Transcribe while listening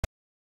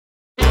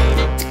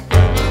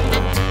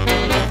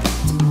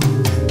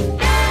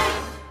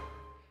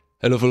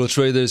Hello fellow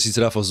traders, it's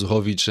Rafał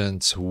Zuchowicz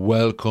and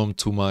welcome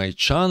to my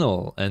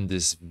channel and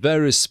this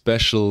very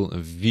special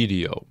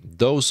video.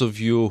 Those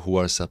of you who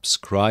are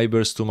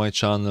subscribers to my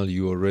channel,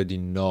 you already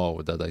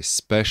know that I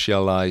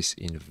specialize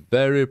in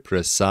very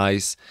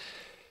precise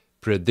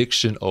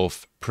prediction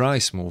of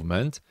price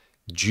movement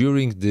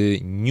during the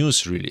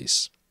news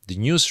release. The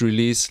news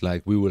release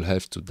like we will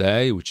have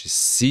today, which is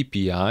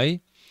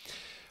CPI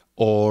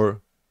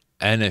or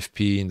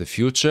NFP in the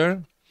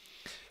future.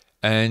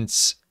 And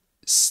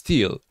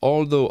still,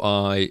 although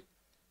I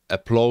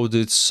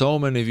uploaded so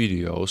many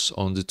videos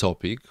on the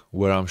topic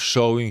where I'm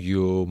showing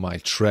you my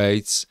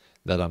trades,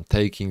 that I'm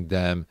taking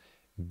them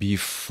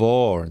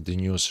before the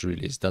news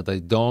release, that I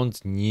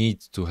don't need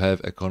to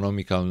have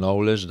economical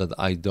knowledge, that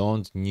I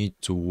don't need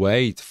to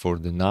wait for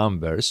the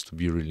numbers to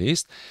be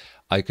released,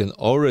 I can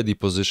already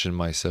position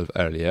myself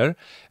earlier.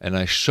 And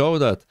I show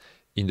that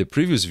in the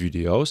previous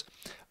videos,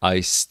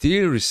 I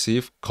still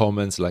receive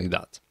comments like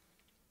that.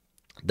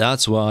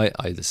 That's why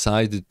I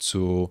decided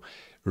to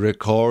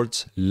record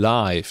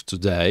live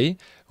today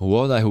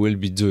what I will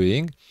be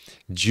doing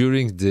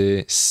during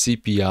the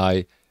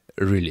CPI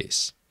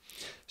release.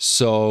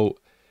 So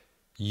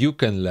you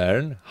can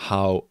learn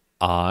how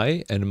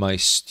I and my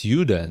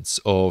students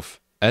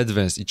of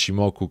Advanced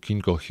Ichimoku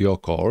Kinko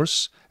Hyo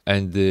course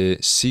and the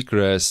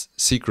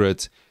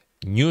secret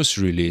news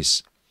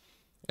release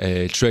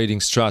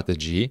trading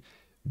strategy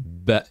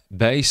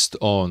based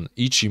on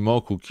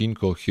Ichimoku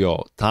Kinko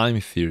Hyo time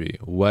theory,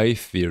 wave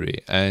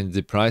theory, and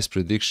the price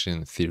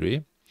prediction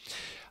theory,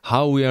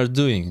 how we are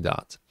doing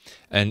that.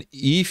 And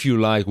if you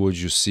like what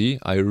you see,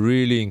 I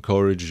really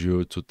encourage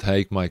you to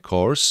take my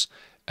course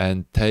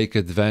and take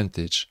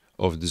advantage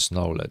of this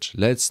knowledge.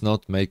 Let's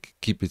not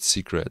keep it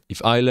secret.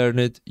 If I learn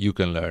it, you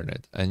can learn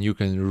it, and you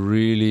can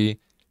really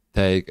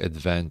take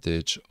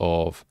advantage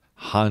of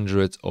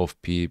hundreds of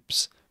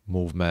pips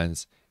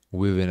movements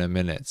within a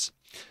minute.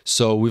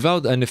 So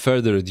without any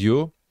further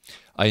ado,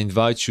 I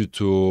invite you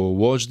to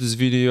watch this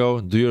video,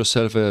 do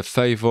yourself a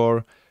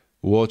favor,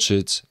 watch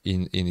it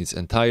in its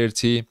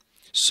entirety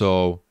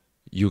so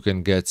you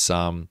can get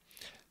some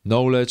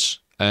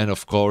knowledge and,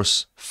 of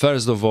course,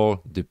 first of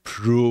all, the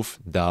proof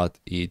that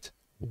it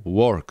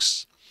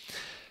works.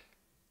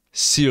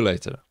 See you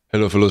later.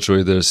 Hello fellow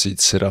traders,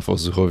 it's Rafał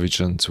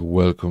Zuchowicz and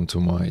welcome to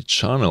my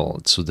channel.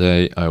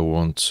 Today I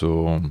want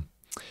to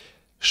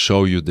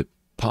show you the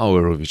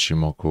power of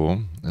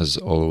Ichimoku. As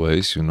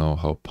always, you know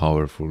how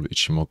powerful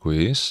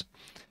Ichimoku is,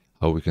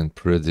 how we can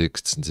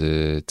predict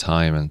the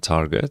time and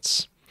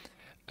targets,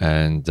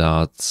 and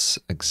that's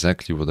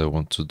exactly what I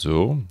want to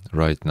do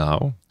right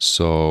now.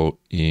 So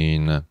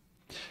in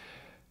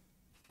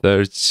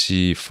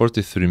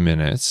 43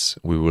 minutes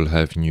we will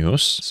have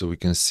news. So we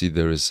can see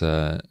there is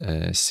a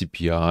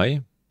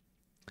CPI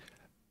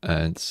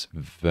and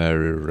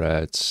very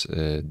red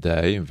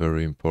day,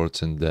 very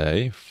important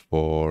day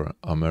for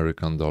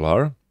American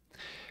dollar.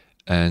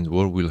 And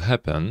what will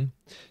happen?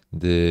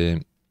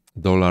 The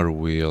dollar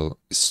will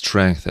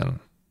strengthen.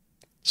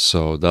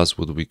 So that's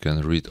what we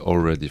can read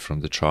already from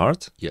the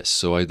chart. Yes,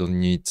 so I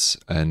don't need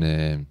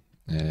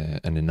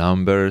any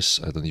numbers.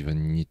 I don't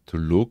even need to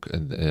look.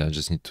 I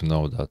just need to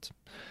know that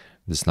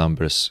these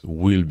numbers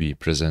will be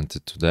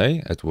presented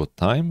today, at what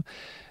time.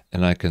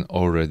 And I can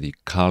already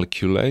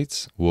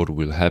calculate what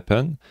will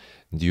happen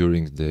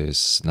during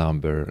this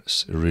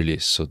numbers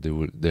release. So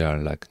they are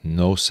like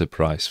no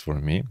surprise for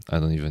me.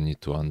 I don't even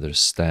need to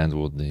understand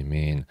what they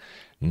mean,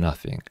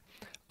 nothing.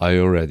 I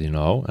already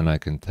know, and I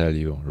can tell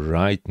you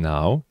right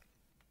now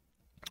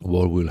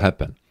what will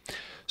happen.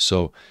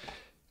 So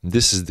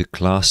this is the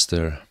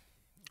cluster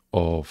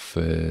of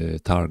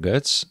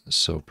targets.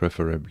 So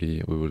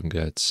preferably we will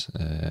get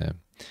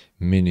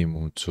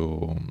minimum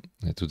to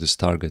this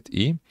target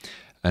E.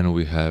 And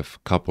we have a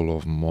couple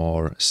of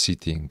more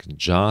sitting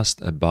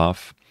just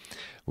above,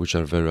 which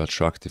are very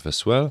attractive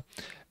as well.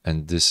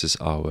 And this is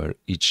our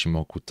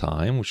Ichimoku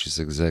time, which is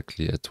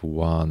exactly at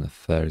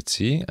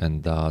 1:30,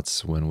 and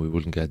that's when we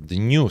will get the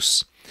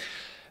news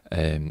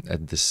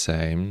at the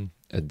same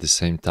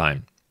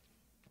time.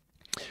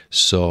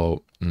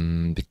 So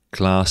the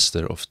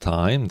cluster of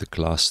time, the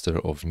cluster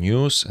of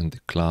news, and the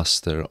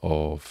cluster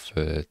of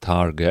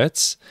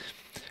targets,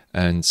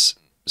 and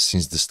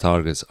since these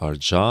targets are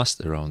just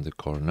around the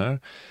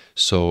corner,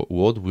 so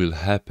what will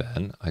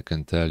happen, I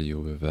can tell you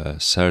with a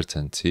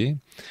certainty,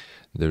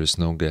 there is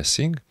no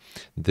guessing,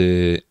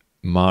 the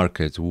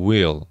market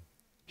will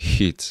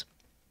hit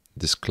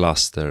this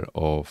cluster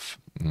of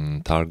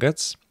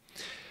targets,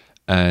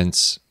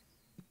 and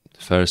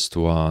first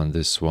one,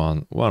 this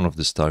one of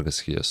these targets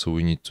here, so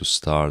we need to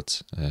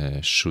start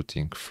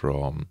shooting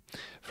from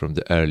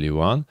the early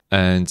one,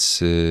 and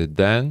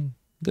then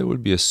there will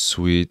be a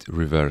sweet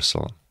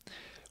reversal.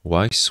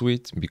 Why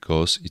sweet?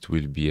 Because it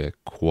will be a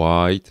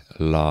quite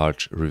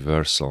large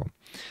reversal.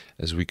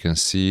 As we can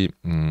see,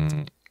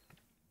 the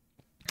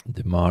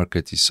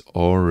market is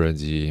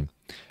already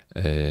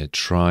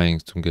trying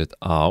to get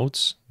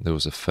out. There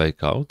was a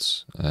fake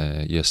out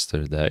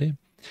yesterday,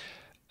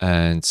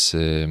 and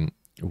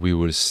we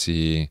will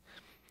see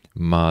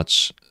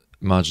much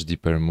much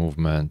deeper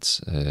movement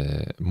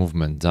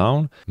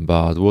down.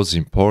 But what's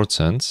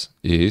important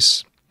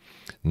is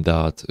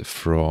that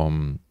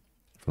from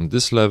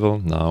this level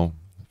now,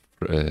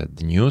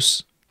 the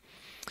news,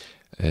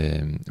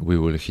 we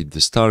will hit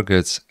these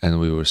targets and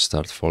we will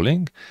start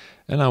falling,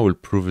 and I will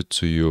prove it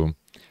to you,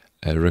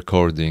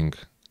 recording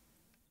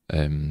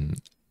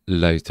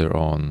later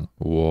on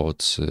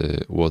what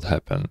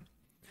happened.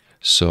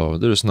 So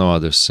there's no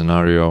other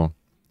scenario,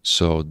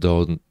 so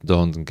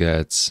don't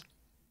get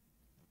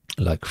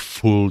like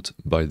fooled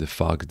by the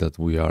fact that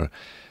we are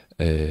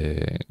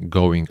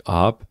going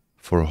up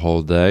for a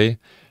whole day.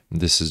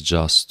 This is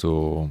just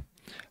to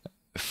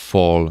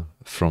fall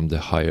from the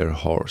higher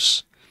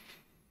horse.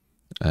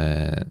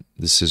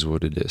 This is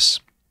what it is.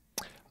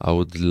 I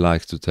would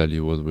like to tell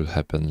you what will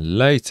happen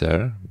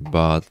later,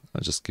 but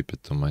I'll just keep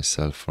it to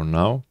myself for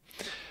now.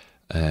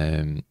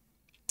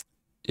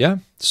 Yeah,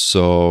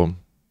 so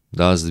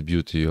that's the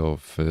beauty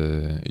of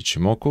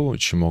Ichimoku.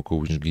 Ichimoku,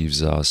 which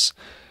gives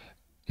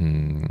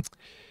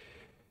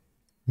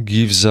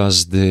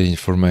us the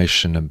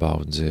information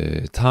about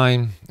the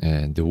time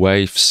and the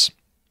waves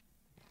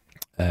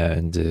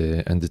and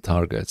the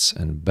targets,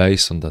 and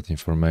based on that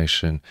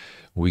information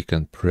we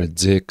can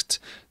predict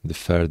the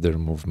further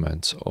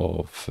movement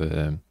of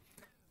the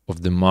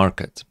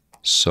market.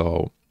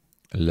 So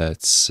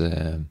let's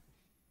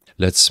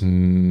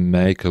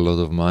make a lot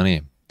of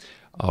money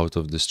out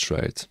of this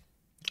trade.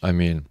 I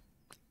mean,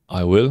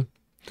 I will.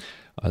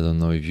 I don't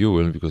know if you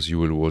will, because you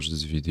will watch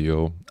this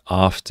video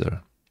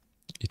after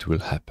it will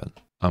happen.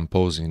 I'm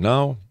pausing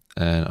now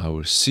and I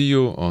will see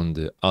you on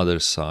the other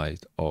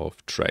side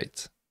of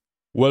trade.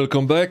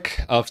 Welcome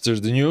back after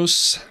the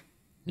news.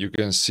 You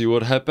can see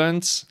what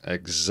happened.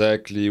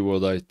 Exactly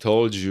what I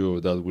told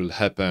you that will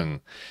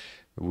happen.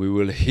 We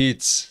will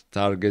hit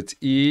target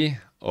E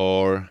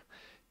or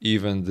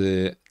even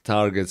the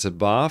targets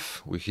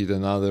above. We hit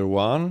another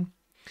one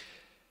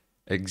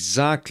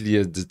exactly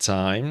at the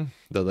time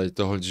that I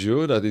told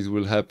you that it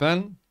will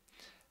happen.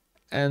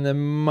 And a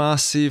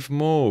massive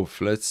move.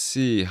 Let's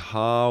see,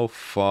 how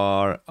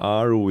far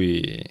are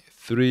we?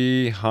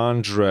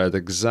 300,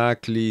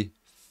 exactly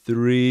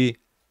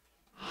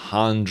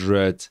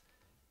 300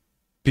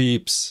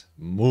 pips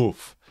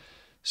move.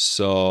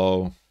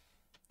 So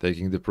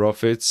taking the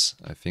profits,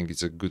 I think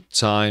it's a good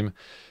time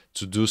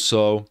to do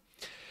so.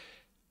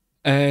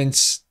 And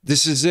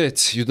this is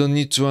it. You don't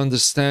need to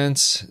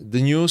understand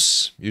the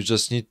news. You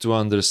just need to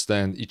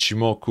understand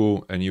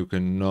Ichimoku, and you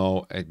can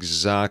know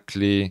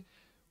exactly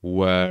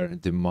where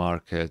the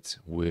market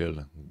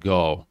will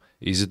go.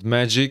 Is it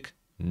magic?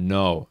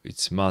 No,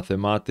 it's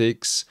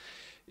mathematics.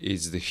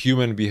 It's the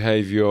human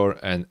behavior,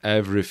 and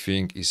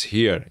everything is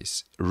here.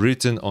 It's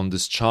written on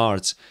this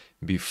chart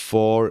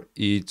before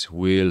it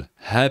will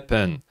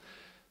happen.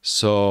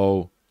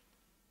 So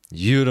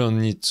you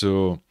don't need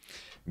to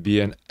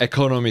be an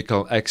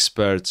economical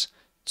expert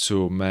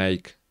to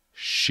make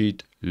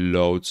shit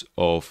loads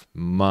of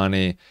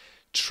money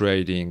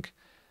trading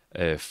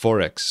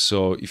Forex.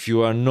 So if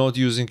you are not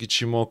using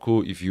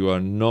Ichimoku, if you are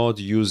not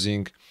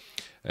using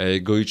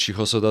Goichi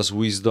Hosoda's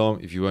wisdom,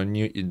 if you are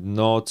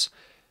not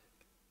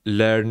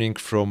learning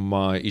from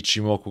my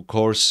Ichimoku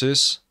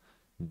courses,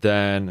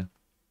 then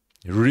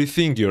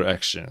rethink your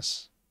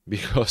actions.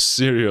 Because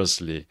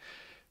seriously,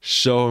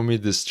 show me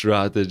the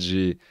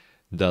strategy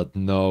that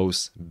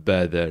knows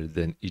better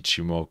than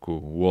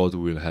Ichimoku what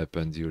will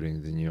happen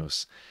during the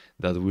news,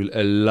 that will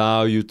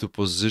allow you to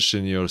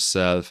position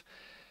yourself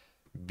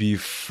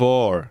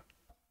before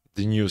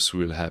the news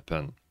will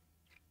happen.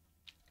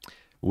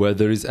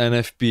 Whether it's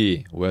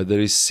NFP, whether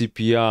it's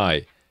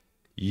CPI,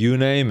 you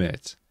name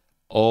it,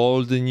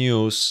 all the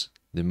news,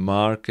 the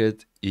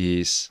market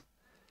is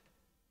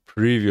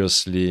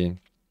previously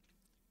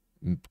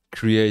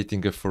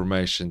creating a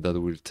formation that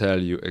will tell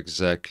you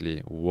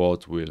exactly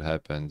what will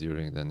happen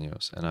during the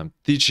news. And I'm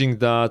teaching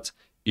that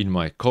in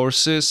my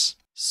courses.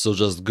 So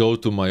just go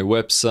to my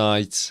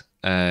website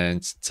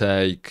and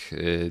take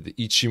the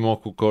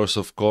Ichimoku course,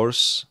 of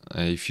course.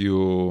 If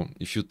you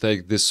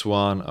take this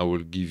one, I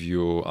will give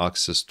you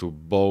access to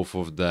both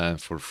of them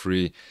for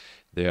free.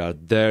 They are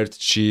dirt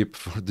cheap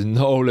for the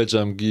knowledge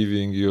I'm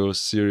giving you.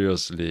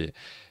 Seriously,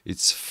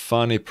 it's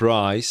funny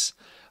price.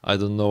 I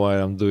don't know why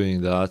I'm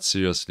doing that,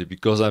 seriously,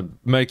 because I'm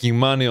making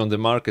money on the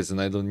markets and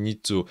I don't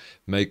need to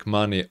make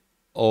money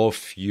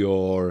off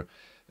you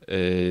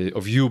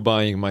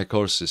buying my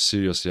courses.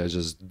 Seriously, I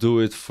just do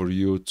it for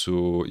you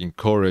to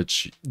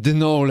encourage the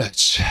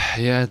knowledge,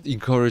 yeah,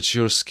 encourage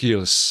your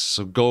skills.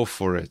 So go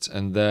for it.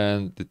 And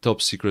then the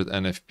top secret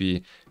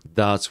NFP,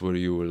 that's where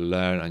you will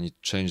learn. I need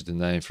to change the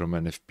name from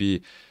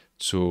NFP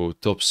to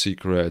top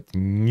secret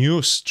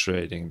news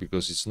trading,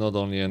 because it's not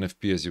only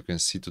NFP. As you can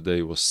see today,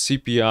 it was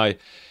CPI,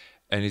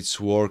 and it's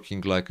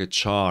working like a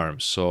charm.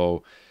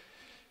 So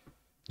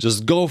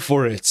just go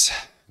for it.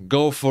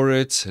 Go for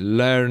it,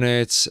 learn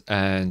it,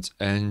 and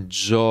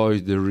enjoy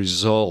the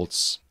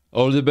results.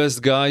 All the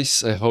best,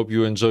 guys. I hope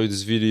you enjoyed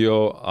this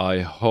video. I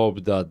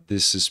hope that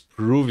this is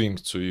proving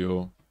to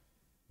you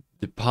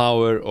the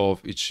power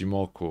of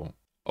Ichimoku.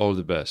 All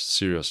the best,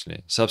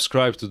 seriously.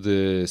 Subscribe to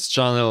this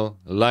channel,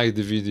 like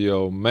the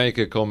video, make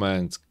a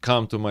comment,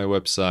 come to my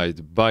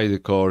website, buy the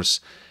course,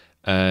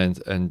 and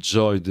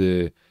enjoy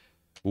the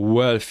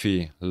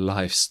wealthy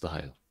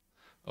lifestyle.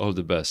 All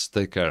the best.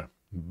 Take care.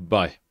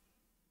 Bye.